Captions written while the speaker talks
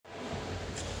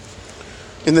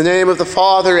In the name of the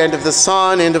Father, and of the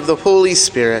Son, and of the Holy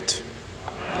Spirit.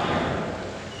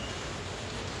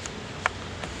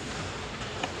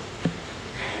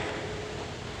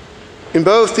 In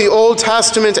both the Old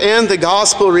Testament and the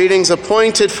Gospel readings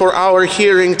appointed for our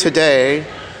hearing today,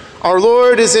 our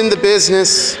Lord is in the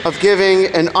business of giving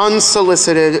an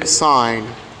unsolicited sign.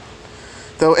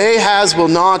 Though Ahaz will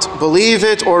not believe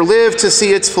it or live to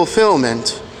see its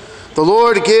fulfillment, the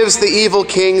Lord gives the evil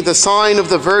king the sign of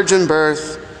the virgin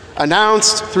birth,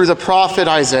 announced through the prophet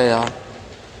Isaiah.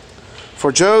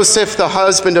 For Joseph, the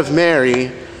husband of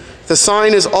Mary, the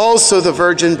sign is also the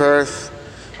virgin birth,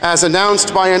 as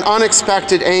announced by an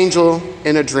unexpected angel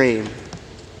in a dream.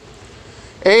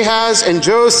 Ahaz and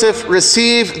Joseph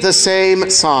receive the same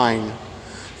sign.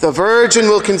 The virgin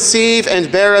will conceive and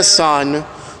bear a son,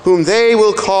 whom they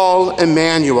will call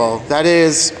Emmanuel, that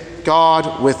is,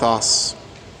 God with us.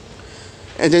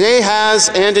 And in Ahaz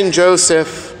and in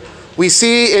Joseph, we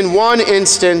see in one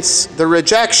instance the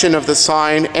rejection of the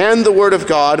sign and the word of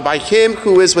God by him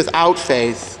who is without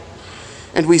faith.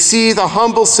 And we see the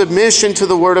humble submission to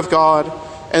the word of God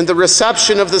and the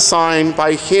reception of the sign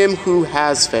by him who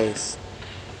has faith.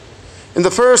 In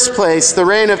the first place, the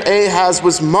reign of Ahaz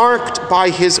was marked by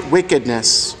his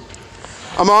wickedness.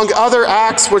 Among other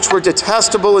acts which were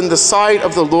detestable in the sight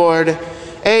of the Lord,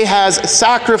 Ahaz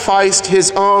sacrificed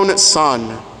his own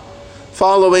son,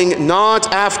 following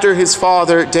not after his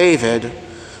father David,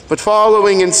 but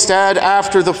following instead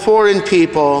after the foreign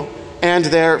people and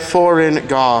their foreign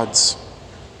gods.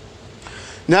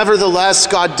 Nevertheless,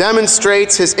 God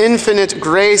demonstrates his infinite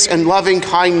grace and loving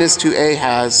kindness to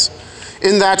Ahaz,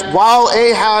 in that while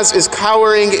Ahaz is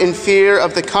cowering in fear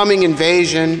of the coming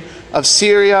invasion of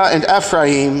Syria and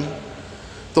Ephraim,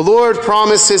 the Lord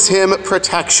promises him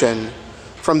protection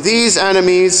from these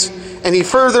enemies, and he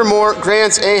furthermore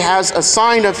grants Ahaz a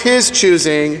sign of his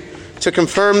choosing to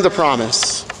confirm the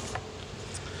promise.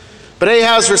 But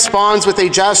Ahaz responds with a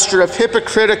gesture of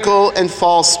hypocritical and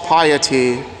false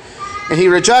piety, and he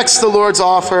rejects the Lord's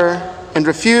offer and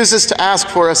refuses to ask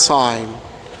for a sign.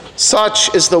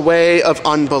 Such is the way of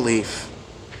unbelief.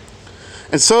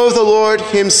 And so the Lord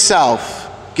himself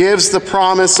gives the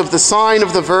promise of the sign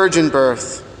of the virgin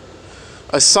birth,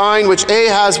 a sign which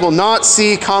Ahaz will not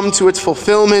see come to its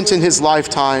fulfillment in his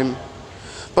lifetime,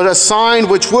 but a sign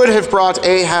which would have brought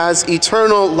Ahaz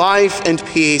eternal life and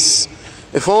peace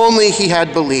if only he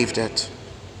had believed it.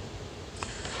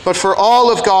 But for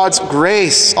all of God's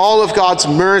grace, all of God's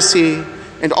mercy,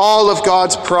 and all of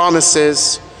God's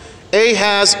promises,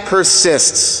 Ahaz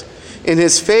persists in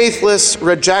his faithless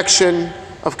rejection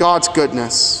of God's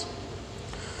goodness.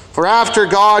 For after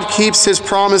God keeps his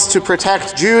promise to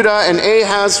protect Judah and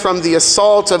Ahaz from the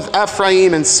assault of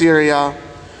Ephraim and Syria,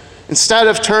 instead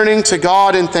of turning to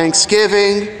God in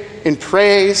thanksgiving, in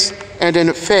praise, and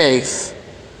in faith,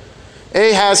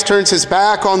 Ahaz turns his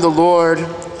back on the Lord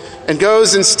and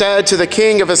goes instead to the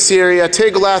king of Assyria,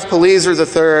 Tiglath-Pileser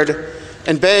III,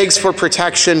 and begs for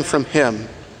protection from him.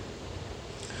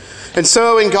 And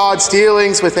so in God's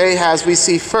dealings with Ahaz, we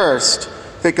see first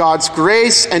that God's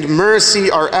grace and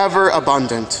mercy are ever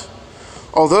abundant.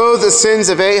 Although the sins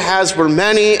of Ahaz were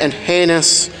many and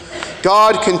heinous,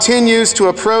 God continues to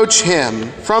approach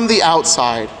him from the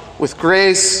outside with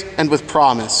grace and with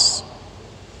promise.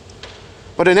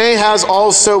 But in Ahaz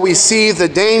also we see the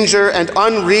danger and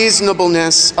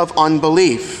unreasonableness of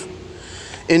unbelief.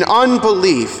 In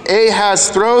unbelief, Ahaz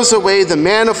throws away the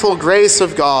manifold grace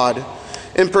of God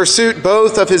in pursuit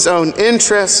both of his own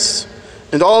interests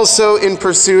and also in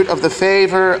pursuit of the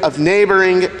favor of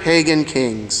neighboring pagan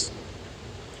kings.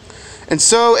 And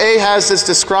so Ahaz is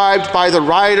described by the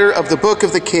writer of the book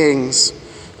of the Kings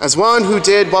as one who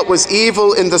did what was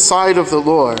evil in the sight of the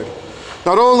Lord,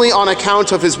 not only on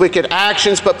account of his wicked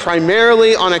actions, but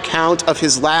primarily on account of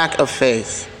his lack of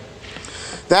faith.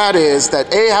 That is,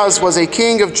 that Ahaz was a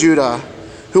king of Judah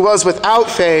who was without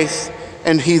faith,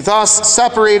 and he thus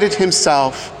separated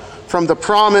himself from the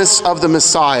promise of the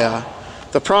Messiah,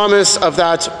 the promise of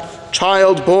that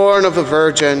child born of a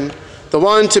virgin, the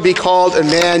one to be called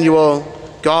Emmanuel,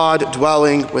 God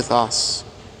dwelling with us.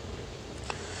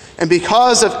 And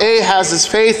because of Ahaz's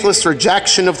faithless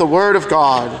rejection of the word of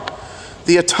God,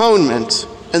 the atonement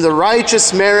and the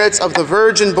righteous merits of the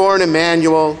virgin-born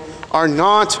Emmanuel are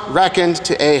not reckoned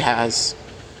to Ahaz.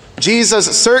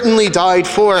 Jesus certainly died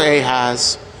for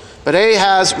Ahaz, but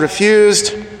Ahaz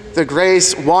refused the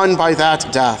grace won by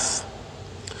that death.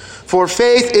 For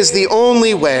faith is the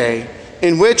only way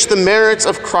in which the merits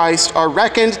of Christ are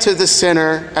reckoned to the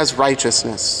sinner as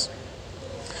righteousness.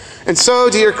 And so,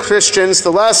 dear Christians,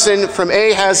 the lesson from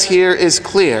Ahaz here is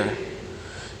clear.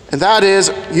 And that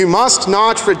is, you must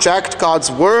not reject God's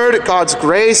word, God's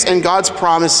grace, and God's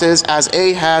promises as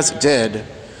Ahaz did.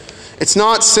 It's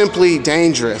not simply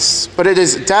dangerous, but it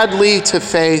is deadly to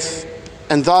faith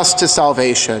and thus to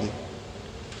salvation.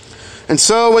 And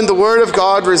so when the word of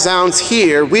God resounds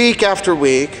here week after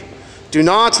week, do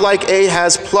not, like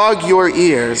Ahaz, plug your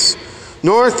ears,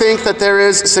 nor think that there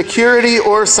is security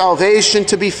or salvation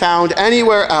to be found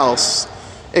anywhere else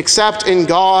except in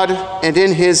God and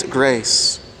in his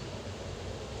grace.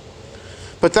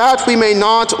 But that we may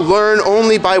not learn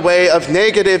only by way of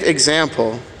negative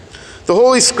example, the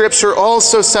Holy Scripture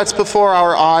also sets before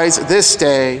our eyes this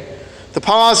day the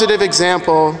positive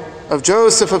example of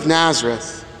Joseph of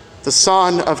Nazareth, the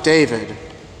son of David.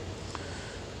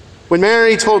 When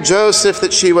Mary told Joseph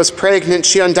that she was pregnant,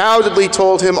 she undoubtedly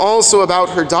told him also about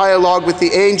her dialogue with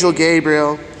the angel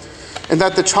Gabriel, and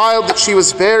that the child that she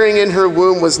was bearing in her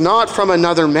womb was not from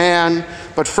another man,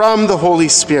 but from the Holy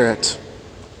Spirit.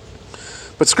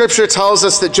 But Scripture tells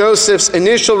us that Joseph's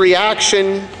initial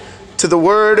reaction to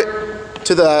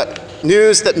the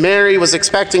news that Mary was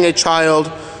expecting a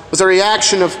child was a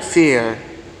reaction of fear.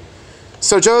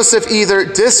 So Joseph either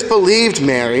disbelieved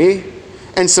Mary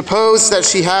and supposed that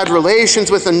she had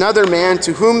relations with another man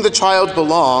to whom the child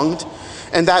belonged,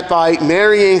 and that by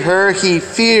marrying her he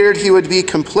feared he would be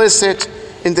complicit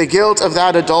in the guilt of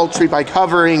that adultery by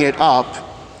covering it up.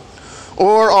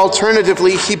 Or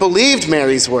alternatively, he believed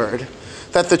Mary's word,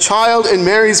 that the child in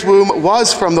Mary's womb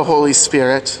was from the Holy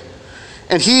Spirit,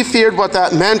 and he feared what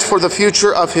that meant for the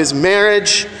future of his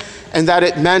marriage, and that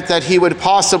it meant that he would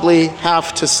possibly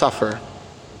have to suffer.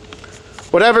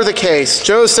 Whatever the case,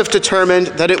 Joseph determined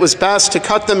that it was best to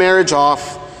cut the marriage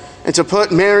off and to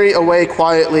put Mary away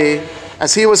quietly,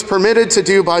 as he was permitted to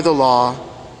do by the law,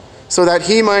 so that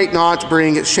he might not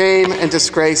bring shame and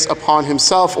disgrace upon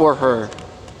himself or her.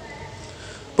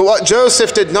 But what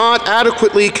Joseph did not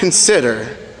adequately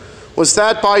consider was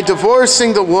that by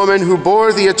divorcing the woman who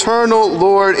bore the eternal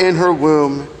Lord in her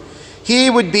womb, he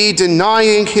would be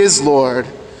denying his Lord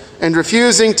and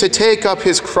refusing to take up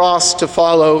his cross to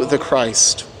follow the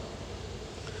Christ.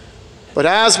 But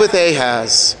as with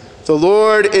Ahaz, the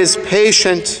Lord is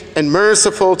patient and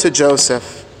merciful to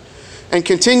Joseph and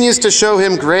continues to show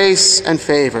him grace and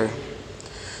favor.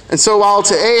 And so while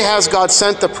to Ahaz God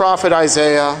sent the prophet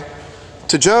Isaiah,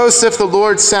 to Joseph the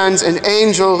Lord sends an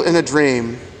angel in a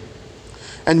dream.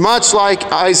 And much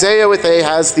like Isaiah with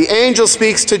Ahaz, the angel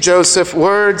speaks to Joseph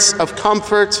words of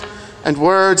comfort and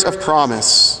words of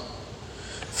promise.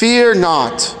 Fear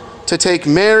not to take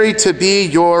Mary to be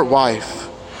your wife.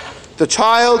 The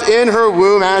child in her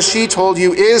womb, as she told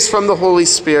you, is from the Holy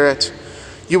Spirit.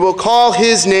 You will call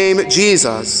his name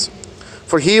Jesus,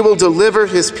 for he will deliver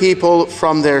his people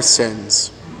from their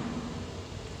sins.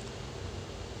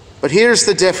 But here's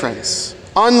the difference.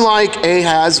 Unlike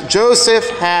Ahaz, Joseph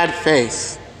had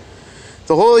faith.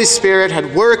 The Holy Spirit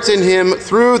had worked in him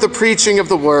through the preaching of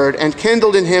the word and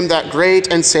kindled in him that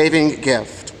great and saving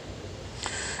gift.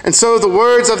 And so the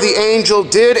words of the angel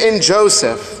did in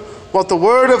Joseph what the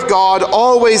word of God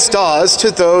always does to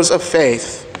those of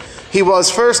faith. He was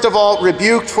first of all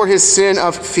rebuked for his sin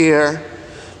of fear,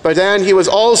 but then he was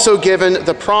also given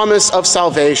the promise of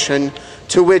salvation,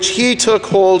 to which he took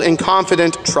hold in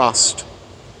confident trust.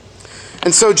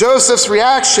 And so Joseph's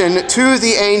reaction to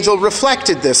the angel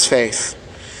reflected this faith.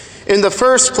 In the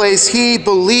first place, he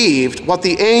believed what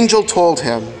the angel told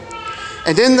him.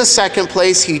 And in the second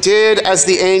place, he did as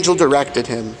the angel directed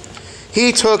him.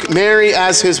 He took Mary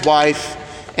as his wife,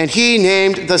 and he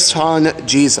named the son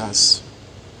Jesus.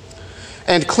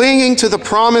 And clinging to the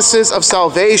promises of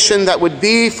salvation that would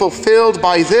be fulfilled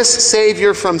by this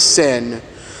Savior from sin,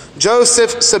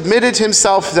 Joseph submitted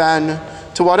himself then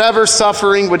to whatever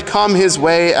suffering would come his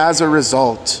way as a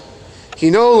result. He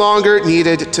no longer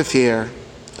needed to fear.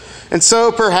 And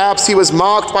so perhaps he was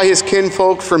mocked by his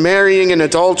kinfolk for marrying an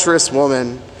adulterous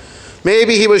woman.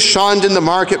 Maybe he was shunned in the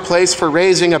marketplace for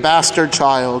raising a bastard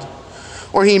child.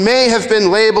 Or he may have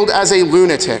been labeled as a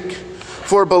lunatic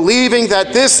for believing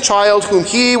that this child whom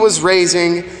he was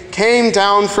raising came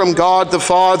down from God the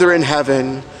Father in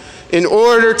heaven in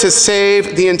order to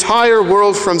save the entire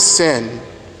world from sin,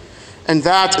 and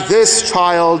that this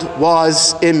child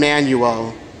was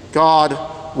Emmanuel,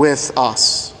 God with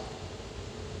us.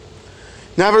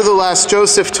 Nevertheless,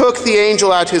 Joseph took the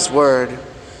angel at his word,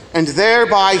 and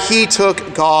thereby he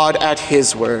took God at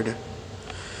his word.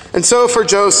 And so for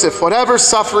Joseph, whatever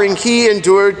suffering he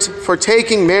endured for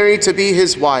taking Mary to be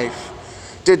his wife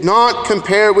did not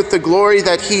compare with the glory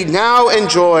that he now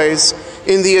enjoys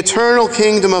in the eternal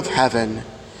kingdom of heaven.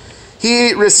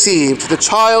 He received the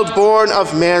child born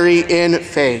of Mary in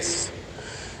faith.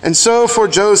 And so for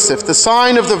Joseph, the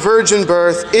sign of the virgin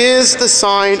birth is the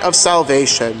sign of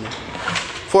salvation.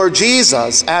 For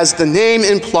Jesus, as the name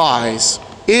implies,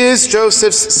 is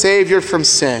Joseph's Savior from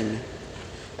sin,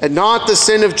 and not the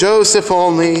sin of Joseph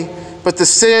only, but the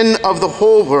sin of the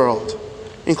whole world,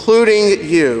 including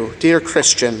you, dear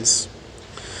Christians.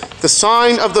 The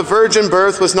sign of the virgin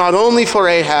birth was not only for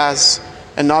Ahaz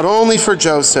and not only for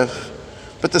Joseph,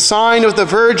 but the sign of the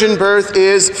virgin birth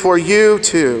is for you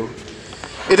too.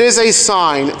 It is a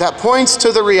sign that points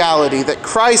to the reality that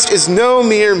Christ is no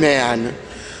mere man,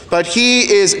 but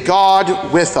he is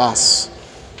God with us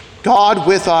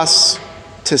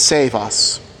to save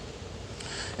us.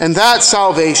 And that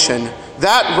salvation,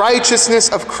 that righteousness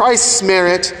of Christ's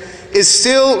merit is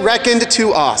still reckoned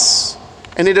to us.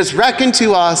 And it is reckoned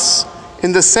to us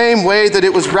in the same way that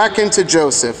it was reckoned to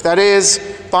Joseph, that is,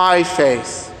 by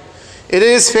faith. It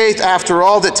is faith, after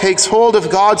all, that takes hold of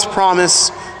God's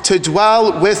promise to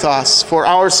dwell with us for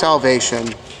our salvation.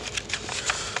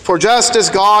 For just as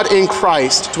God in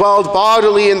Christ dwelled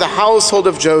bodily in the household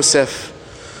of Joseph,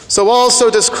 so also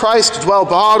does Christ dwell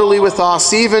bodily with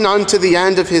us, even unto the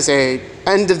end of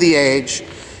the age,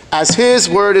 as his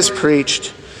word is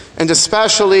preached, and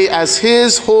especially as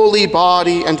his holy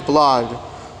body and blood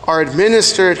are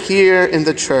administered here in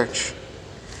the church.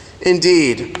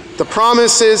 Indeed, the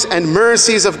promises and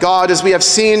mercies of God, as we have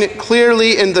seen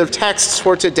clearly in the texts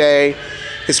for today,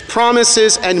 his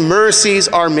promises and mercies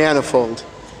are manifold,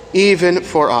 even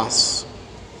for us.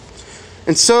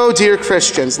 And so, dear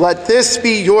Christians, let this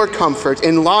be your comfort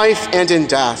in life and in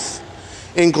death,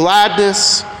 in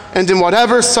gladness and in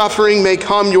whatever suffering may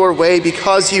come your way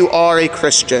because you are a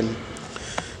Christian.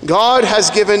 God has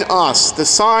given us the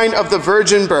sign of the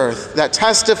virgin birth that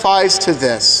testifies to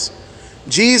this.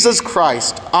 Jesus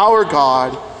Christ, our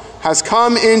God, has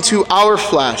come into our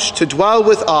flesh to dwell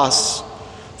with us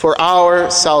for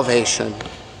our salvation.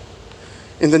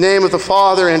 In the name of the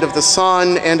Father, and of the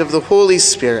Son, and of the Holy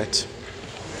Spirit.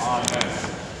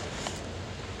 Amen.